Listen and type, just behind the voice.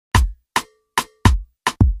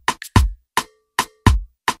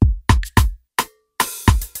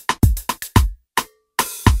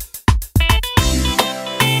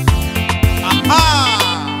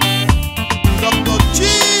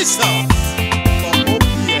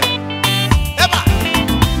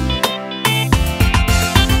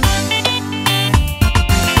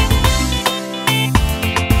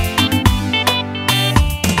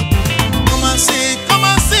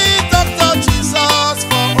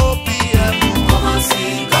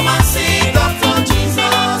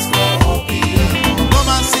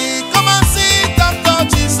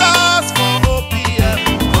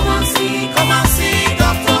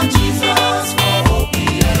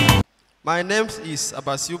My name is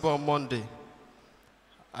Abasiuba Monday.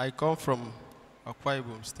 I come from Akwa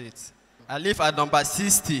Ibom State. I live at number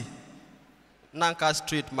 60, Nanka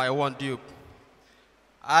Street, my one Duke.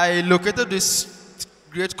 I located this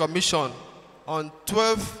Great Commission on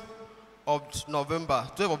 12th of November,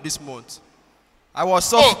 12th of this month. I was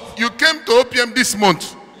so. Oh, you came to OPM this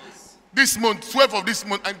month. Yes. This month, 12th of this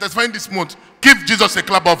month, and testifying this month. Give Jesus a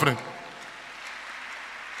clap offering.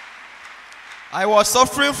 I was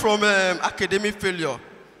suffering from academic failure.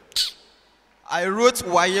 I wrote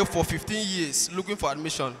YA for 15 years looking for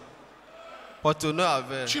admission, but to no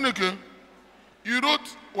avail. Chineke, you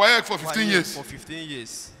wrote YA for 15 years? For 15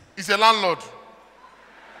 years. He's a landlord.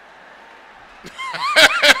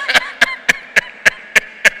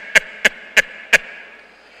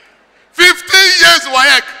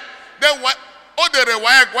 WAEC. Then what? Other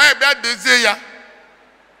WAEC. Why that they say ya?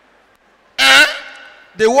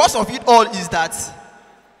 The worst of it all is that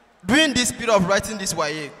during this period of writing this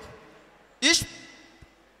WAEC,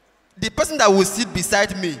 the person that will sit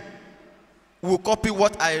beside me will copy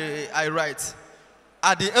what I write.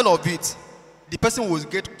 At the end of it, the person will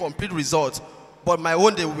get complete result, but my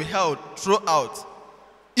own they will be held throughout.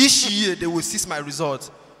 Each year they will seize my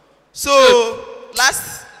result. So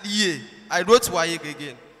last year I wrote WAEC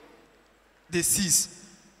again. They cease.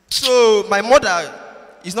 So my mother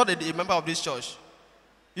is not a member of this church.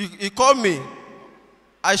 He called me.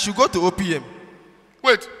 I should go to OPM.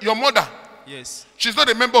 Wait, your mother? Yes. She's not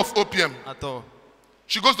a member of OPM? At all.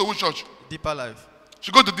 She goes to which church? Deeper Life. She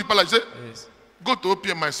goes to Deeper Life. Say, yes. Go to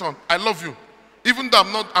OPM, my son. I love you. Even though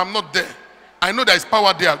I'm not there. I know there is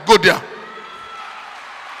power there. Go there.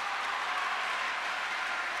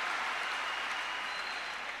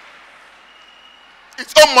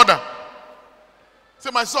 Its own mother. Say,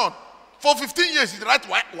 my son, for 15 years, you write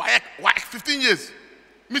WAEC, 15 years.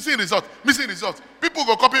 Missing result, missing result. People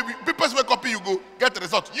go copy, people will copy, you go get the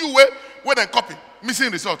result. You when they copy, missing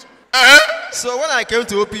result. So when I came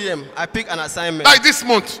to OPM, I picked an assignment. Like this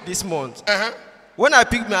month? This month. When I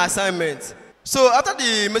picked my assignment, so after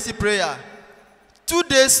the mercy prayer, 2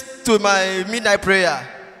 days to my midnight prayer,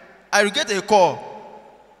 I will get a call.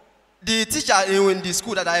 The teacher in the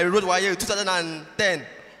school that I wrote in 2010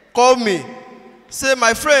 called me. Say,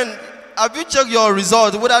 my friend, have you checked your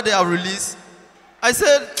results, whether they are released? I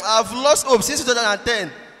said, I've lost hope since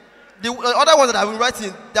 2010. The other ones that I've been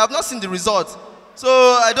writing, they have not seen the result. So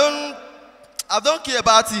I don't care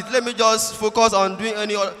about it. Let me just focus on doing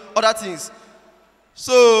any other things.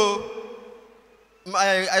 So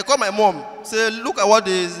I called my mom, say, look at what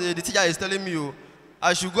the teacher is telling me.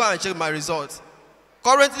 I should go and check my results.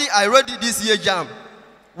 Currently, I read this year jam,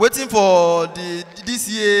 waiting for this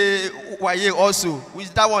year YA also,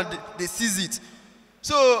 which that one, they seize it.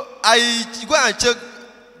 So I go and check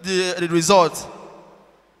the result.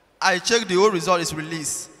 I check the whole result is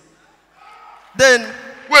released. Then,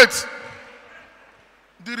 wait,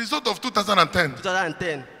 the result of 2010?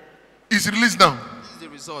 2010. Is released now? This is the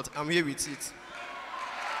result. I'm here with it.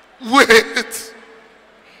 Wait.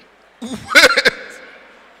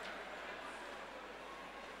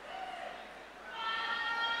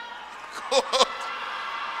 God.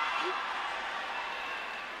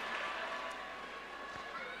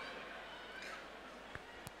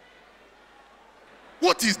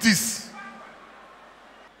 What is this?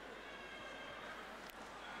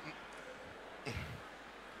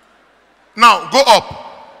 Now, go up.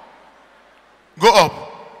 Go up.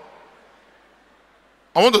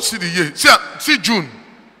 I want to see the year. See June.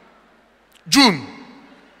 June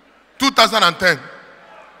 2010.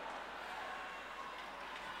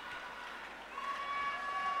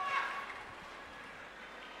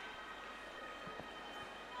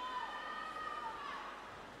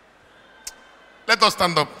 Let us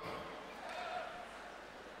stand up.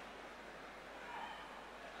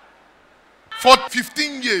 For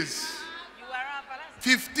 15 years.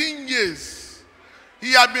 15 years.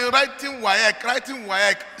 He had been writing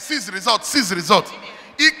WAEC, seize result.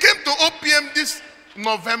 He came to OPM this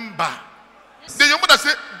November. The young mother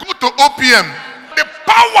said, go to OPM. The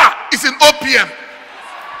power is in OPM.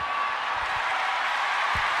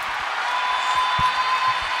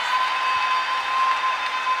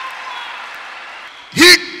 He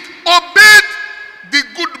obeyed the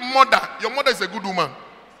good mother. Your mother is a good woman.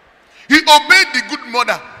 He obeyed the good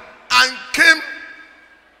mother and came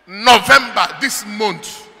November this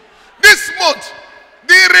month. This month,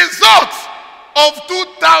 the result of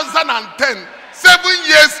 2010, 7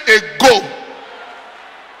 years ago,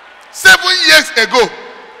 7 years ago,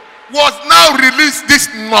 was now released this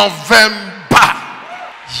November.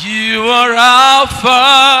 You are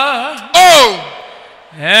Alpha. Oh.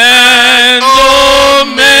 And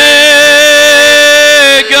Omega.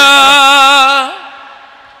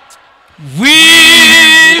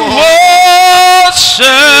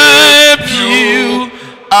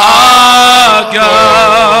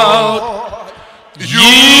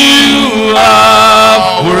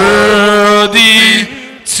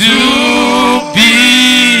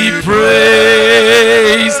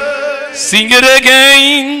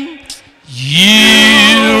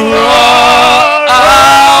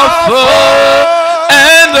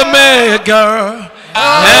 Omega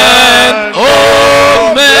and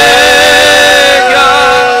Omega.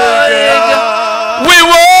 We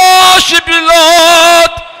worship you, Lord.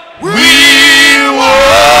 We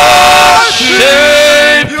worship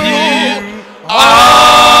you,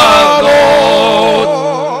 our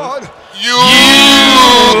Lord. You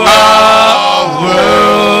are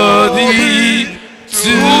worthy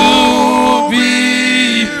to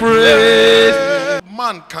be praised.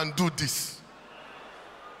 Man can do this.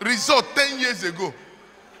 Result 10 years ago.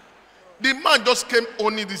 The man just came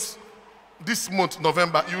only this month,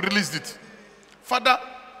 November. You released it. Father,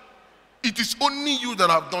 it is only you that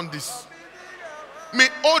have done this. May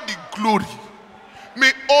all the glory,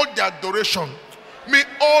 may all the adoration, may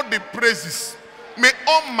all the praises, may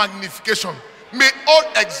all magnification, may all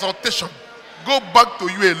exaltation go back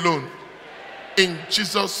to you alone. In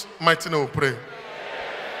Jesus' mighty name we pray.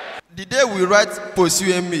 The day we write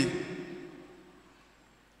Pursue Me,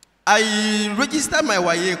 I registered my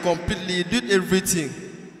YA completely, did everything.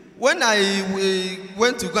 When I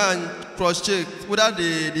went to go and cross-check whether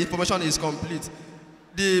the information is complete,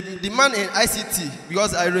 the man in ICT,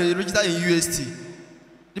 because I registered in UST,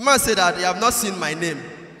 the man said that they have not seen my name,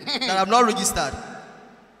 that I'm not registered.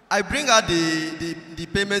 I bring out the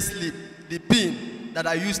payment slip, the PIN that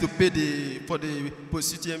I used to pay for the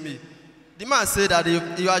Pursue Me. The man said that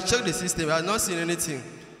if you have checked the system, I have not seen anything.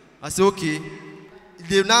 I said, okay.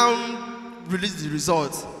 They now released the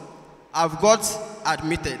results. I've got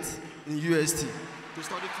admitted in UST to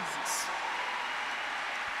study physics.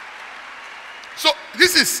 So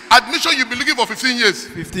this is admission you've been looking for 15 years.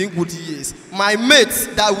 15 good years. My mates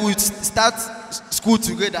that would start school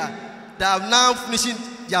together, they are now finishing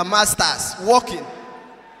their masters, working.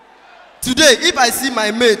 Today, if I see my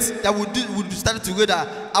mates that would start together,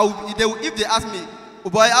 if they ask me, oh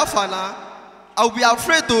boy, how far now? I'll be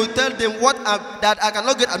afraid to tell them that I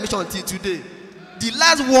cannot get admission until today. The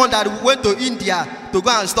last one that went to India to go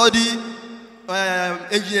and study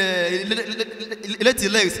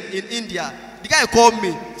electrics in India, the guy called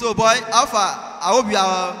me. So boy, how far? I hope you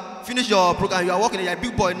are finished your program. You are working. You're a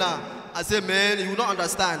big boy now. I said, man, you will not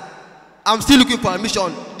understand. I'm still looking for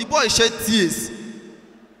admission. The boy shed tears.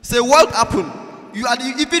 Say, what happened?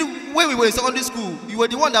 Even when we were in secondary school, you were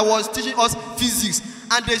the one that was teaching us physics.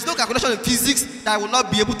 And there's no calculation in physics that I will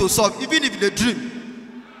not be able to solve, even if in a dream.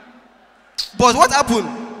 But what happened?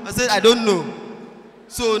 I said, I don't know.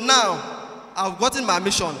 So now, I've gotten my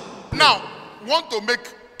admission. Now, want to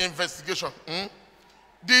make investigation. Where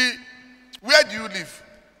do you live?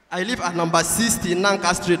 I live at number 60,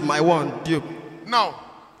 Nanka Street, my one, Duke. Now,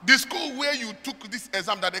 the school where you took this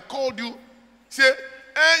exam that they called you, say,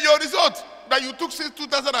 your result that you took since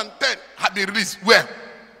 2010 had been released. Where?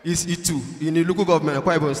 It's Itu, in the local government,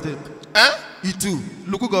 Akwa Ibom State. Itu,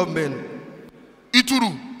 local government.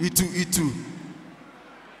 Ituru. Itu.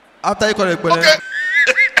 After you correct, okay.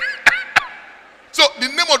 So the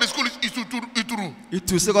name of the school is Ituru.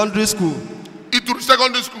 Itu secondary school. Ituru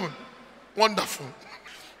secondary school. Wonderful.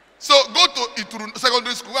 So go to Ituru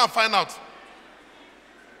secondary school and find out.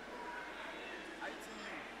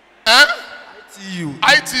 ITU.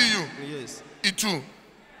 Yes. Itu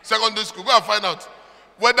secondary school. Go and find out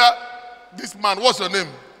whether this man, what's your name?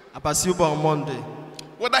 Apasiuba on Monday.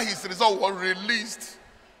 Whether his result was released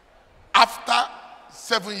after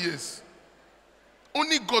 7 years.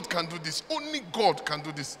 Only God can do this. Only God can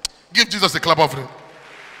do this. Give Jesus a clap offering.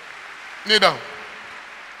 Kneel down.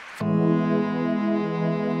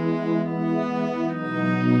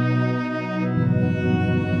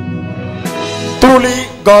 Truly,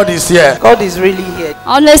 God is here. God is really here.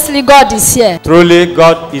 Honestly, God is here. Truly,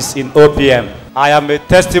 God is in OPM. I am a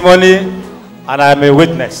testimony and I am a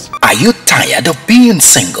witness. Are you tired of being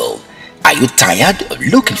single? Are you tired of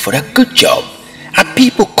looking for a good job? Are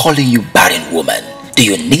people calling you barren woman? Do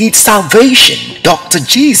you need salvation? Dr.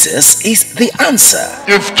 Jesus is the answer.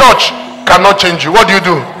 If church cannot change you, what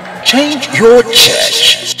do? Change your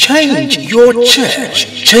church. Change your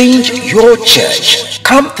church. Change your church.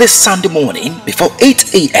 Come this Sunday morning before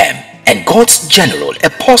 8 a.m. and God's General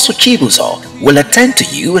Apostle Chibuzo will attend to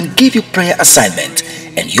you and give you prayer assignment,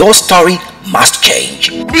 and your story must change.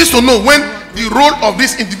 Please to know when the role of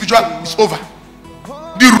this individual is over.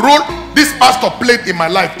 The role this pastor played in my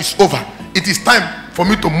life is over. It is time for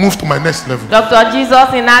me to move to my next level. Dr.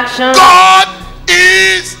 Jesus in action. God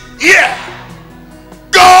is here.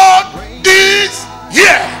 God is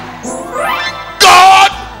here.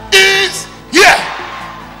 God is here.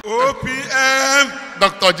 OPM.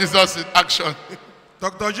 Dr. Jesus in action.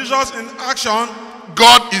 Dr. Jesus in action.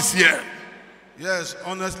 God is here. Yes,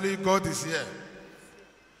 honestly, God is here.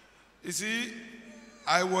 You see,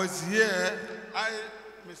 I was here.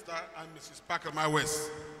 Mr. and Mrs. Parker My West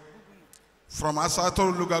from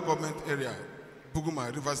Asato local government area,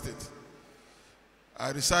 Buguma, River State.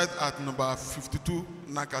 I reside at number 52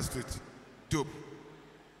 Naka Street, Dope.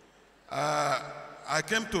 I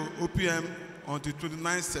came to OPM on the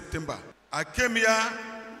 29th September. I came here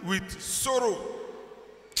with sorrow,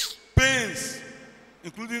 pains,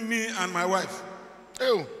 including me and my wife.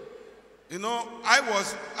 Oh. You know, I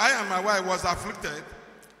and my wife was afflicted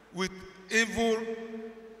with evil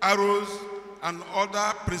arrows and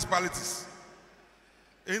other principalities.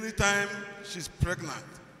 Anytime she's pregnant,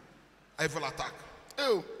 evil attack.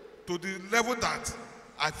 Oh. To the level that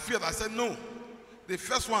I feared. I said, no. The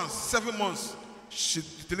first one, 7 months, she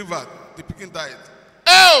delivered. The pikin died.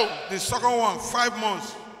 Oh. The second one, 5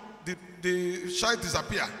 months, the child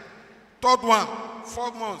disappeared. Third one,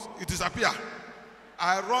 4 months, it disappeared.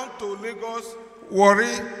 I run to Lagos,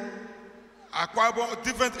 Warri, Akwa Ibom,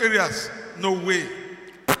 different areas. No way.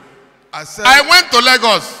 I said, I went to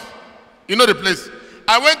Lagos. You know the place.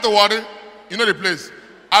 I went to Warri. You know the place.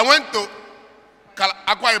 I went to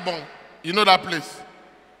Akwa Ibom. You know that place.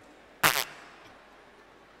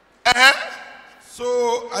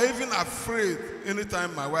 So I even afraid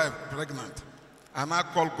anytime my wife pregnant, and I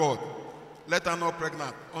call God, let her not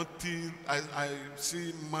pregnant until I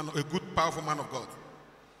see a good, powerful man of God.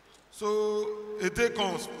 So a day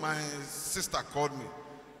comes, my sister called me.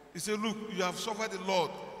 He said, look, you have suffered a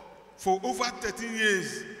lot. For over 13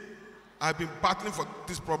 years, I've been battling for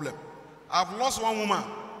this problem. I've lost one woman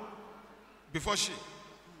before she.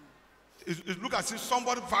 It looked as if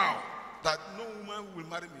somebody vowed that no woman will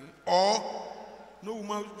marry me or no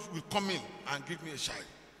woman will come in and give me a child.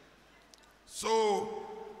 So,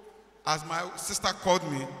 as my sister called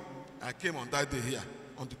me, I came on that day here,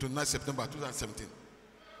 on the 29th September 2017.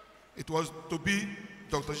 It was to be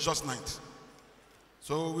Dr. Jesus' night.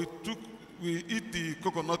 So we eat the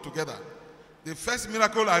coconut together. The first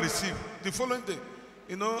miracle I received, the following day,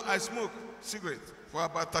 you know, I smoked cigarette for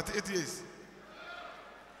about 38 years.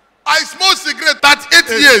 I smoked cigarette 38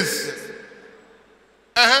 years.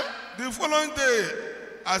 Yes. The following day,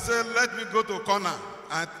 I said, let me go to corner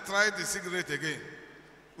and try the cigarette again.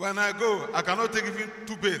 When I go, I cannot take even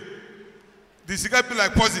 2 bail. The cigarette be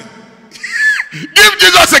like poison. Give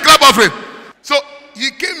Jesus a clap offering. So he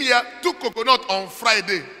came here, took coconut on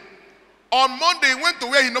Friday. On Monday, he went to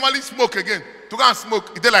where he normally smoke again. To go and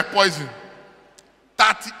smoke, it did like poison.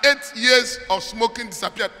 38 years of smoking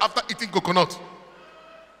disappeared after eating coconut.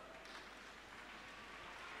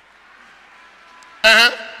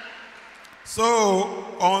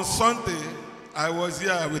 So on Sunday, I was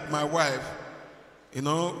here with my wife, you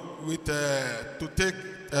know, to take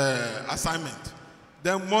assignment.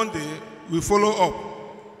 Then Monday, we follow up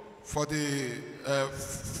for the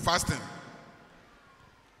fasting.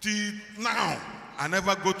 Till now, I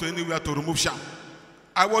never go to anywhere to remove sham.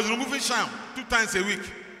 I was removing sham 2 times a week.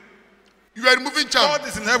 You are removing sham? God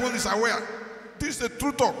is in heaven is aware. This is the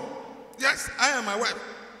true talk. Yes, I am my wife.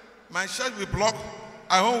 My church will block.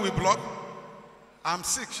 Our home will block. I'm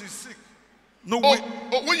sick. She's sick. No way.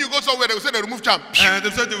 Oh, when you go somewhere, they will say they remove sham. They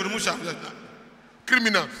said they will remove sham. Yes.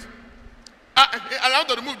 Criminals. I have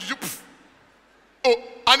to remove juju. Oh,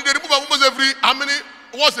 and they remove almost every, how many?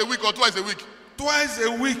 Once a week or twice a week? Twice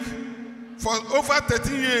a week for over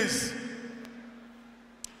 13 years.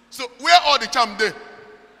 So where all the charm there?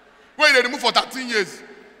 Where they remove for 13 years?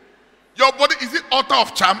 Your body, is it altar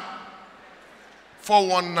of charm?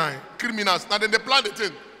 419. Criminals. Now then they plan the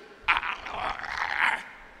thing.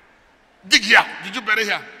 Dig here. Did you bury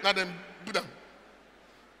here? Now then do them.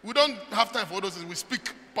 We don't have time for all those things. We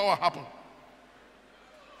speak. Power happen.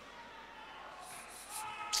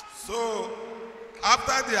 So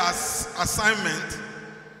after the assignment,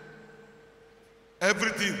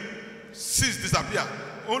 everything ceased, disappear.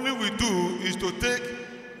 Only we do is to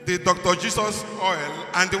take the Dr. Jesus oil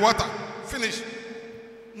and the water. Finish.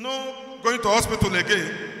 No going to hospital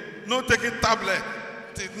again. No taking tablet.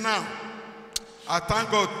 Till now. I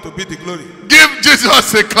thank God to be the glory. Give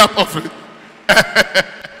Jesus a clap offering.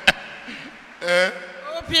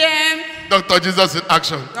 OPM. Dr. Jesus in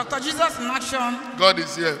action. Dr. Jesus in action. God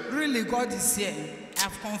is here. Really, God is here.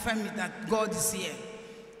 I've confirmed it that God is here.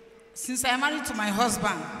 Since I married to my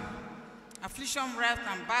husband, affliction right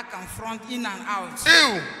and back and front, in and out.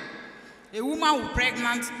 Ew. A woman was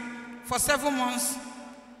pregnant for 7 months.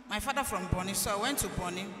 My father from Bonny, so I went to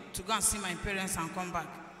Bonny to go and see my parents and come back.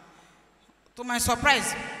 To my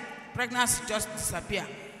surprise, pregnancy just disappeared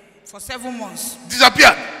for 7 months.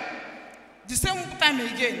 Disappeared? The same time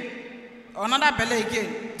again, another belly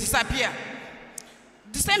again, disappear.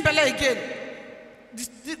 The same belly again,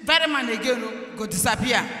 the very man again go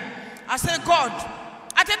disappear. I said, God,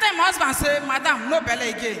 At the time, my husband said, Madam, no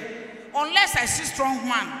belly again. Unless I see strong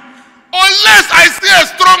man. Unless I see a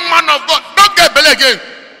strong man of God, don't get belly again.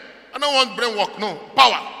 I don't want brain work. No.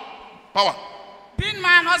 Power. Power. Being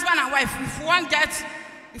man, husband and wife,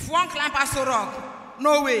 if one climb Aso Rock,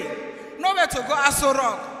 no way. No way to go Aso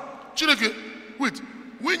Rock. Chineke, wait.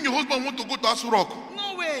 When your husband want to go to Aso Rock?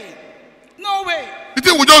 No way. No way. You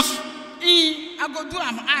think we just... I go do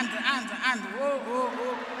am and. Oh.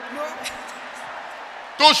 No.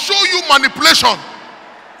 To show you manipulation.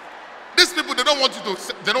 These people, they don't want you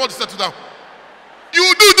to. They don't want to settle down.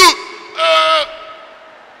 You do.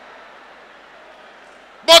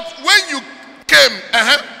 But when you came,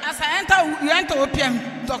 as I enter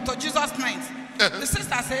OPM, Dr. Jesus Night. The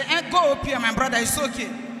sister said, "Go OPM, my brother. It's okay."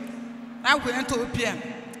 Now we enter OPM.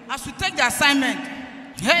 As we take the assignment,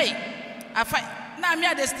 hey, I find. Now me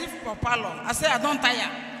at the Steve Popalo. I say I don't tire.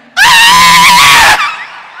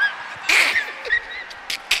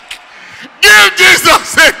 Give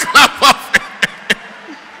Jesus a clap of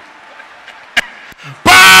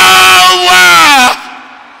power.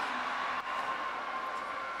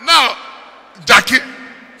 Now, Jackie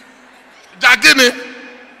me.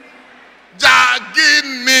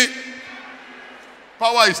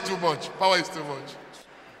 Power is too much.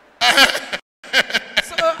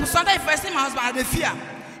 So sometimes if I see my husband, I fear.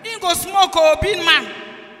 He go smoke or being man.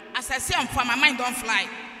 As I see him for my mind don't fly.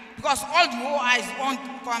 Because all the whole eyes won't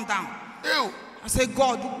come down. Ew. I say,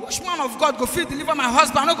 God, which man of God go feel deliver my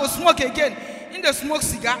husband, not go smoke again. In the smoke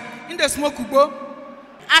cigar, in the smoke kubo.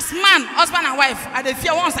 As man, husband and wife, I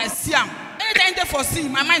fear once I see him. Anytime they foresee,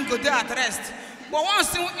 my mind go there at rest. But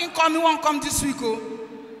once he won't come this week,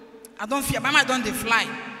 I don't fear. My mind don't they fly.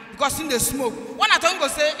 Because in the smoke. When I don't go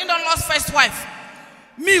say, in the lost first wife,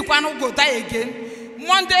 me can go die again.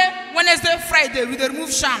 Monday, Wednesday, Friday, we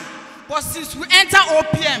remove sham. But since we enter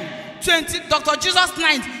OPM, 20, Dr. Jesus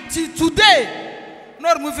 9, till today,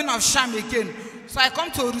 no removing of sham again. So I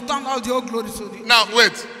come to return all the old glory to the... Now,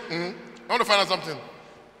 wait. I want to find out something.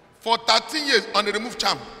 For 13 years, on the remove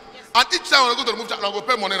charm. Yes. And each time when I go to remove charm, I go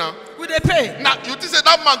pay money now. Will they pay? Now, you think say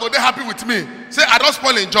that man go there happy with me? Say, I don't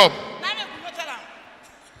spoil in job.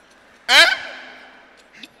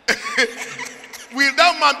 Will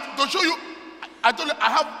that man, to show you, I told you, I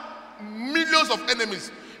have millions of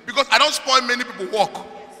enemies because I don't spoil many people work.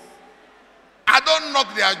 I don't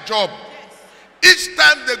knock their job. Each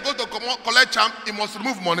time they go to collect charm, he must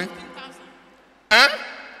remove money.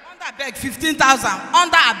 15,000. Under a beg 15,000.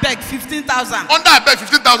 Under a beg 15,000. Under a beg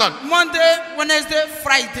 15,000. Monday, Wednesday,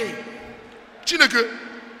 Friday. Chineke.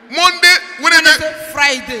 Monday, Wednesday,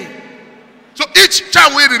 Friday. So each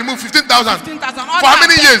charm we remove 15,000. 15,000. For how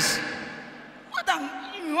many years?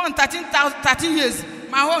 More than 13 years.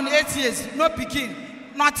 My own 8 years. No picking.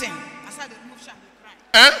 Nothing. I said they remove sham, they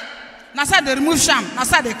cry. I said they remove sham. I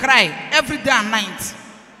said they cry every day and night.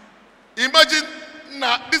 Imagine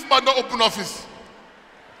now this man don't open office.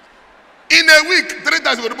 In a week, 3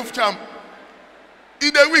 times he will remove charm.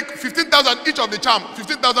 In a week, 15,000 each of the charm.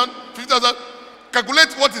 15,000, 15,000.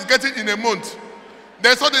 Calculate what he's getting in a month.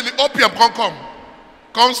 Then suddenly OPM can come.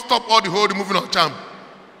 Come stop all the whole removing of charm.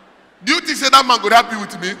 Do you think say that man would happy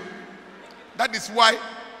with me? That is why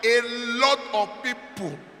a lot of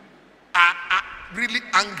people are really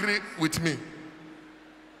angry with me.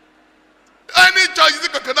 Any church you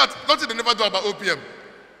think I cannot, nothing they never do about OPM.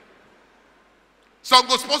 Some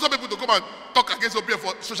go sponsor people to come and talk against OPM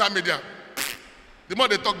for social media. The more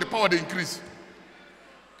they talk, the power they increase.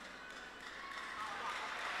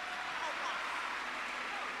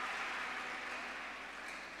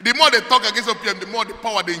 The more they talk against OPM, the more the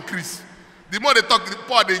power they increase. The more they talk, the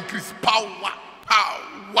power they increase. Power.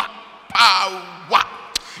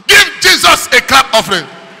 Give Jesus a clap offering.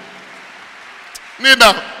 Kneel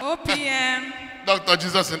down. OPM. Dr.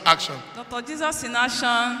 Jesus in action. Dr. Jesus in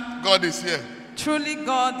action. God is here. Truly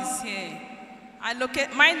God is here.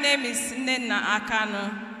 My name is Nena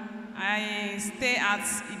Akano. I stay at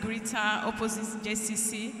Igrita, opposite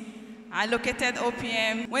JCC. I located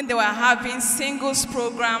OPM when they were having singles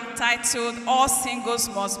program titled All Singles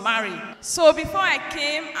Must Marry. So before I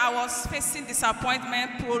came, I was facing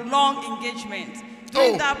disappointment, prolonged engagement.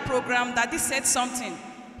 During that program, Daddy said something.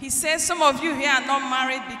 He said, some of you here are not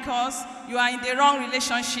married because you are in the wrong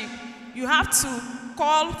relationship. You have to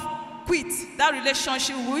quit that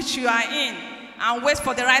relationship which you are in and wait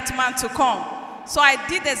for the right man to come. So I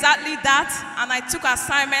did exactly that, and I took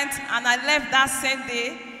assignment, and I left that same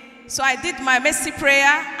day. So I did my mercy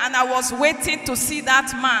prayer, and I was waiting to see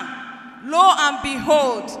that man. Lo and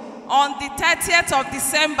behold, on the 30th of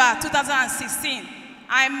December 2016,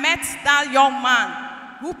 I met that young man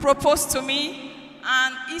who proposed to me,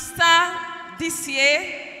 and Easter this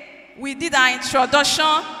year we did our introduction.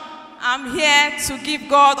 I'm here to give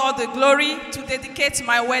God all the glory, to dedicate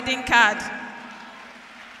my wedding card.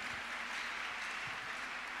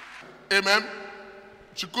 Amen.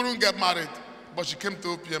 She couldn't get married, but she came to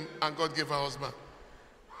OPM and God gave her husband.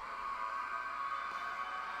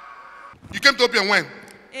 You came to OPM when?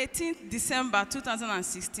 18th December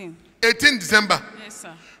 2016. 18th December? Yes,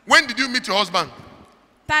 sir. When did you meet your husband?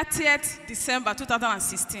 30th December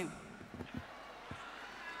 2016.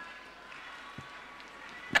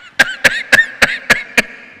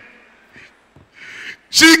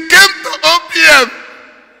 She came to OPM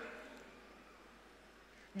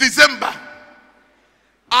December,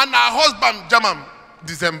 and her husband Jamam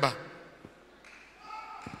December.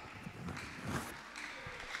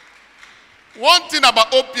 One thing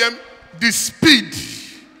about OPM, the speed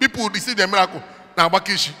people will receive the miracle. Now,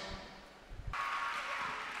 Bakishi.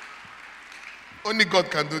 Only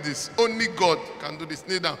God can do this. Only God can do this.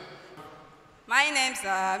 Kneel down. My name's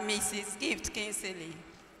Mrs. Gift Kinsley.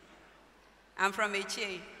 I'm from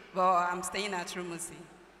Eche, but I'm staying at Rumusi.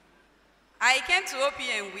 I came to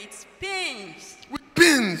OPM with pains. With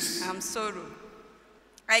pains? I'm sorrow.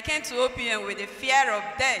 I came to OPM with the fear of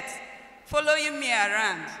death following me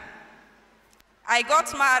around. I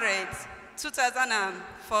got married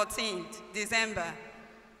 2014, December.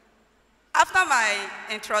 After my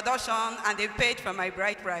introduction and they paid for my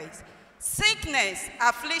bride price, sickness,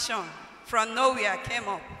 affliction from nowhere came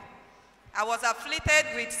up. I was afflicted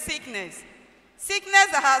with sickness. Sickness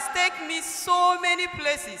that has taken me so many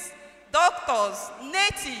places. Doctors,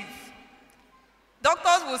 native.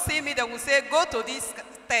 Doctors will see me, they will say, go to this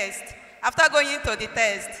test. After going to the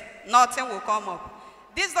test, nothing will come up.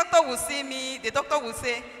 This doctor will see me, the doctor will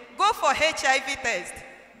say, go for HIV test.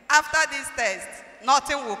 After this test,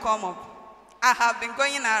 nothing will come up. I have been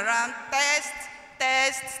going around test.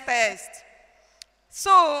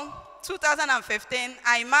 So, 2015,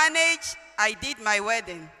 I did my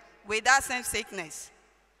wedding with that same sickness.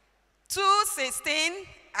 2016,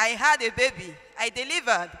 I had a baby. I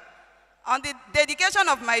delivered. On the dedication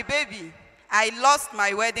of my baby, I lost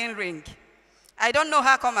my wedding ring. I don't know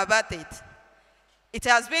how come about it. It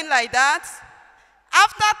has been like that.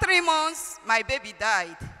 After 3 months, my baby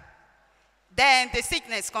died. Then the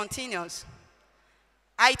sickness continues.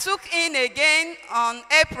 I took in again on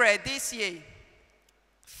April this year.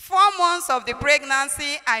 4 months of the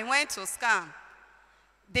pregnancy, I went to scan.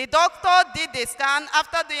 The doctor did the scan.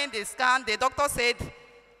 After doing the scan, the doctor said,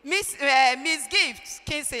 Miss Gift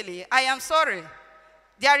Kinsley, I am sorry.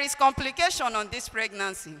 There is complication on this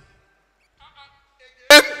pregnancy.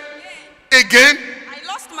 Again? I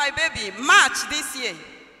lost my baby March this year.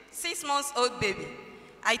 6 months old baby.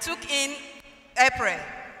 I took in April.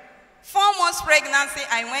 4 months pregnancy,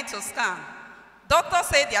 I went to scan. Doctor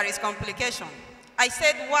said there is complication. I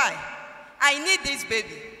said, why? I need this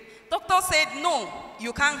baby. Doctor said, no,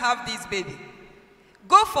 you can't have this baby.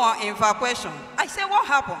 Go for evacuation. I said, what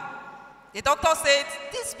happened? The doctor said,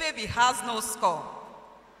 this baby has no score.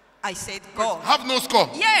 I said, God. Have no score?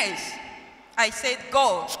 Yes. I said,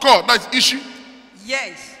 God. Score, that's issue?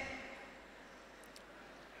 Yes.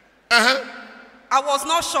 Uh-huh. I was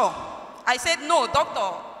not sure. I said, no,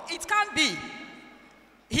 doctor, it can't be.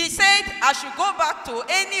 He said, I should go back to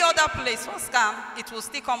any other place for scan. It will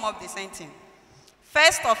still come up the same thing.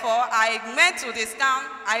 First of all, I went to the scan.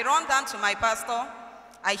 I ran down to my pastor.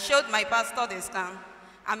 I showed my pastor the scan.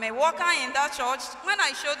 I'm a worker in that church. When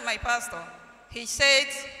I showed my pastor, he said,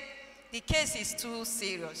 the case is too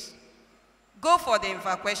serious. Go for the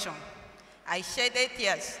evacuation. I shedded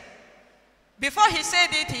tears. Before he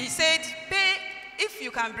said it, he said, pay, if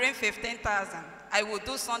you can bring 15,000, I will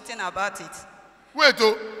do something about it. Wait,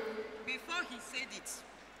 oh. Before he said it,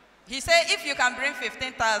 he said, if you can bring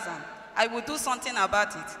 15,000, I will do something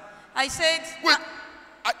about it. I said, wait,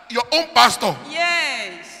 your own pastor?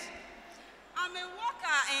 Yes. I'm a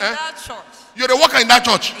worker in that church. You're a worker in that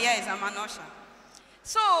church? Yes, I'm an usher.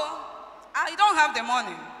 So, I don't have the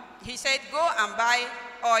money. He said, go and buy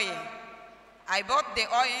oil. I bought the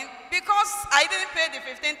oil because I didn't pay the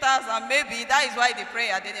 15,000. Maybe that is why the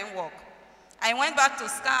prayer didn't work. I went back to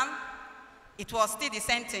scan. It was still the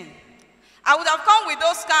same thing. I would have come with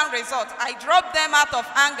those scan results. I dropped them out of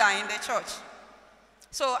anger in the church.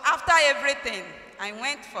 So after everything, I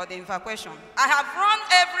went for the evacuation. I have run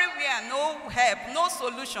everywhere, no help, no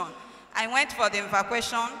solution. I went for the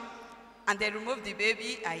evacuation, and they removed the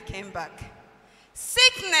baby. I came back.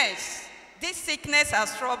 Sickness. This sickness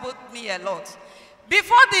has troubled me a lot.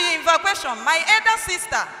 Before the evacuation, my elder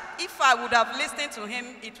sister, if I would have listened to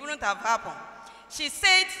him, it wouldn't have happened. She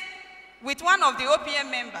said, with one of the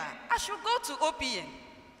OPM members, I should go to OPM.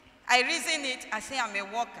 I reason it, I say I'm a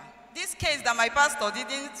worker. This case that my pastor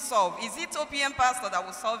didn't solve, is it OPM pastor that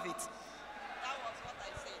will solve it? That was what I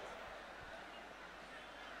said.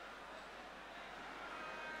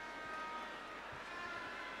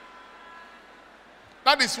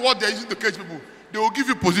 That is what they're using to cage people. They will give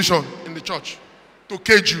you position in the church to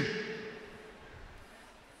cage you.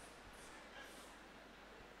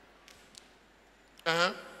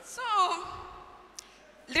 So,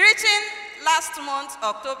 reaching last month,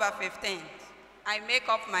 October 15th, I make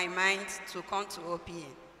up my mind to come to OPM.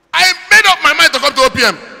 I made up my mind to come to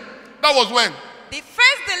OPM. That was when? The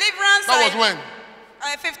first deliverance. That was when?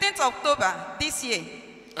 15th October this year.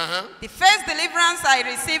 The first deliverance I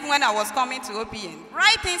received when I was coming to OPM,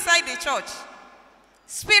 right inside the church.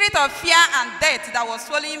 Spirit of fear and death that was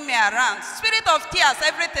following me around. Spirit of tears,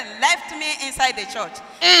 everything left me inside the church.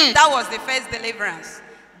 That was the first deliverance.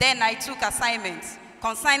 Then I took assignments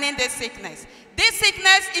concerning this sickness. This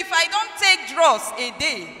sickness, if I don't take drugs a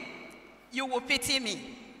day, you will pity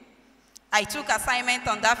me. I took assignment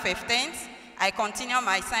on that 15th. I continue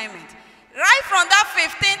my assignment. Right from that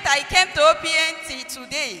 15th, I came to OPN till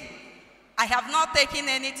today. I have not taken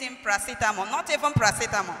anything paracetamol, not even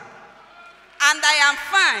paracetamol. And I am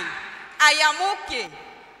fine. I am okay.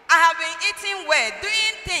 I have been eating well,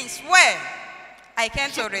 doing things well. I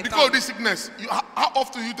came to return. Because of this sickness, how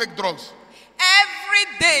often you take drugs? Every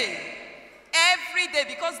day. Every day,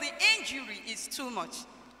 because the injury is too much.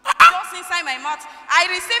 Just inside my mouth. I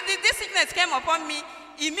received this sickness came upon me.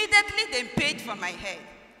 Immediately they paid for my head.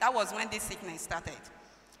 That was when this sickness started.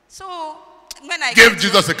 So when I gave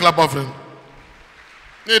Jesus a clap offering.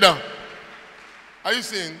 Nida, are you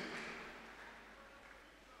seeing?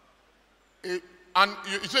 And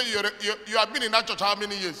you say you have been in that church how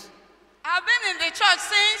many years? I've been in the church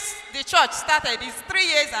since the church started. It's 3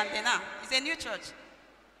 years and now. It's a new church.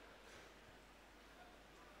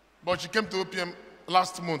 But she came to OPM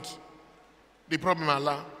last month. The problem,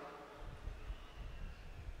 Allah.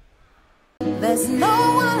 There's no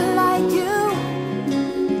one like you,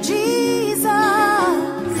 Jesus.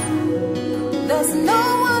 There's no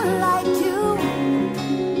one like you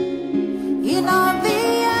in all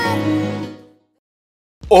the earth.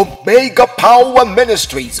 Omega Power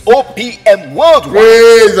Ministries, OPM Worldwide.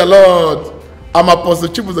 Praise the Lord. I'm Apostle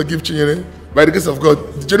Chibuzo Gifchinyere, by the grace of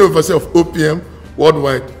God, the General Overseer of OPM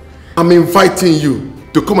Worldwide. I'm inviting you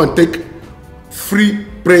to come and take free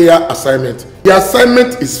prayer assignment. The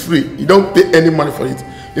assignment is free. You don't pay any money for it.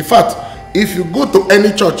 In fact, if you go to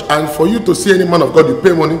any church and for you to see any man of God, you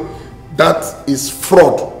pay money, that is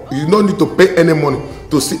fraud. You don't need to pay any money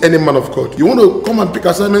to see any man of God. You want to come and pick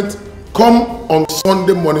assignment? Come on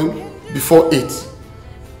Sunday morning before 8.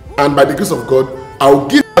 And by the grace of God, I'll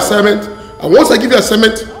give you assignment. And once I give you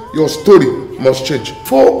assignment, your story must change.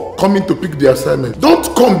 Before coming to pick the assignment, don't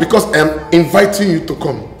come because I'm inviting you to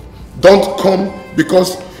come. Don't come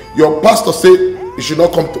because your pastor said you should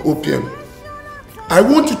not come to OPM. I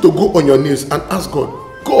want you to go on your knees and ask God,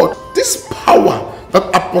 God, this power that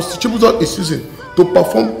Apostle Chibuzo is using to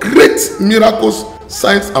perform great miracles,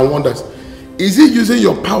 signs and wonders, is he using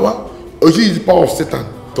your power or is he using the power of Satan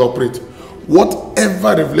to operate?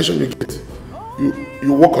 Whatever revelation you get,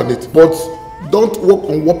 you work on it. But don't work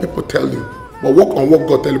on what people tell you, but work on what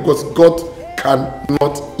God tells you, because God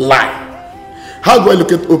cannot lie. How do I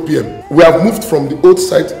look at OPM? We have moved from the old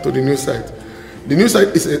site to the new site. The new site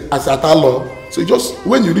is as at our law. So just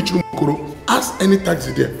when you reach Rumokoro, ask any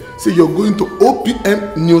taxi there. Say you're going to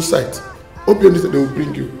OPM new site. OPM is that they will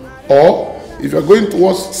bring you. Or if you're going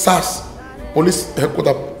towards SAS, police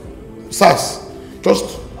headquarters, SAS,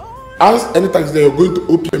 just ask any taxi there. You're going to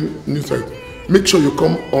OPM new site. Make sure you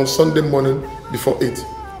come on Sunday morning before 8,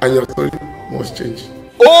 and your story must change.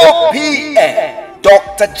 OPM.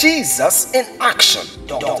 Dr. Jesus in action.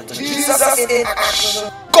 Dr. Jesus in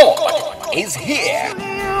action. God is here.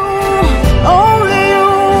 Oh.